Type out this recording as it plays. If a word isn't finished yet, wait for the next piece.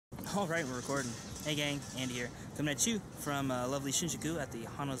Alright, we're recording. Hey gang, Andy here, coming at you from lovely Shinjuku at the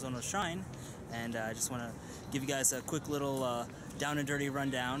Hanazono Shrine. And I just want to give you guys a quick little down and dirty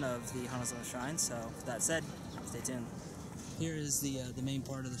rundown of the Hanazono Shrine. So, with that said, stay tuned. Here is the main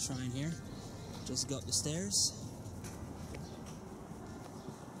part of the shrine here. Just go up the stairs.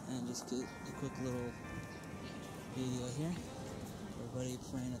 And just get a quick little video here. Everybody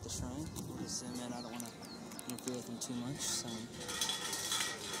praying at the shrine. We'll just zoom in, I don't want to interfere with them too much. So,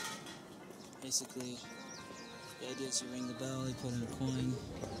 basically, the idea is you ring the bell, you put in a coin,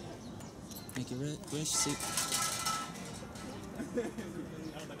 make your wish, see.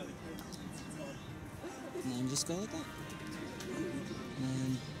 And then just go like that. And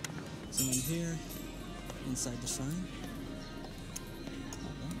then zoom in here, inside the shrine.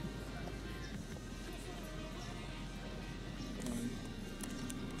 Like that.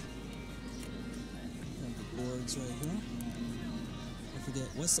 And the boards right here. I forget,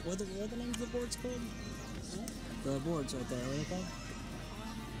 what are the names of the boards called? The boards right there, what are they called?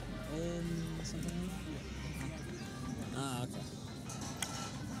 Something like that? Ah, okay.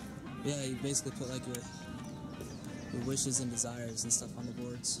 Yeah, you basically put like your wishes and desires and stuff on the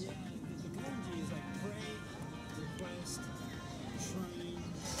boards. Yeah, the kanji is like pray, request, shrine,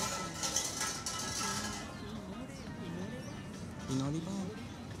 Inoriba?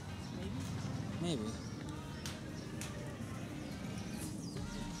 Maybe.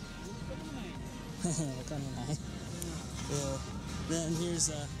 Well, then here's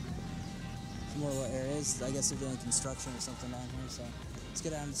some more what areas. I guess they're doing construction or something down here, so let's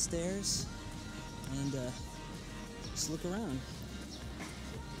get down the stairs and just look around.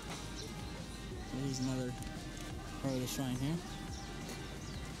 Here's another part of the shrine here.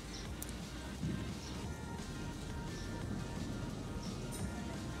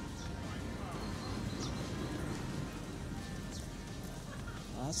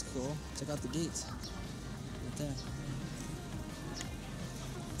 Oh, that's cool. Check out the gates. Right there.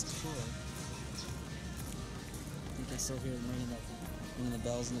 That's cool. I think I still hear them ringing the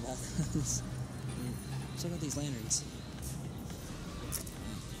bells in the background. Check out these lanterns.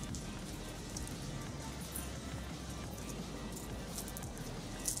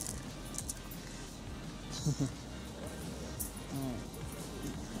 Alright.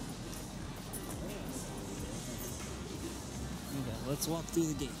 Okay, let's walk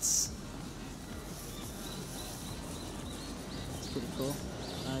through the gates. It's pretty cool.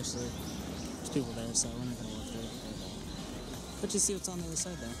 Actually, there's people there, so we're not gonna walk through. But you see what's on the other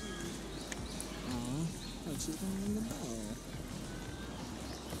side though. Aww, oh, she's gonna ring the bell.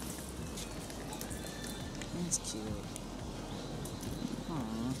 That's cute.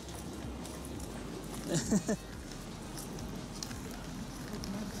 Aww.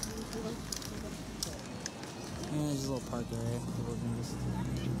 Yeah, there's a little park area. People can just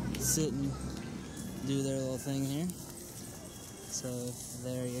sit and do their little thing here. So,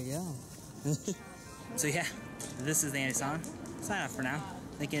 there you go. So yeah, this is TheAndySan. Sign off for now.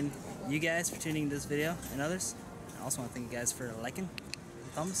 Thanking you guys for tuning into this video and others. I also want to thank you guys for liking,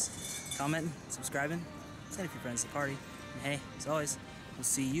 thumbs, commenting, subscribing, sending a few friends to the party. And hey, as always, we'll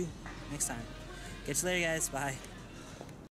see you next time. Catch you later, guys. Bye.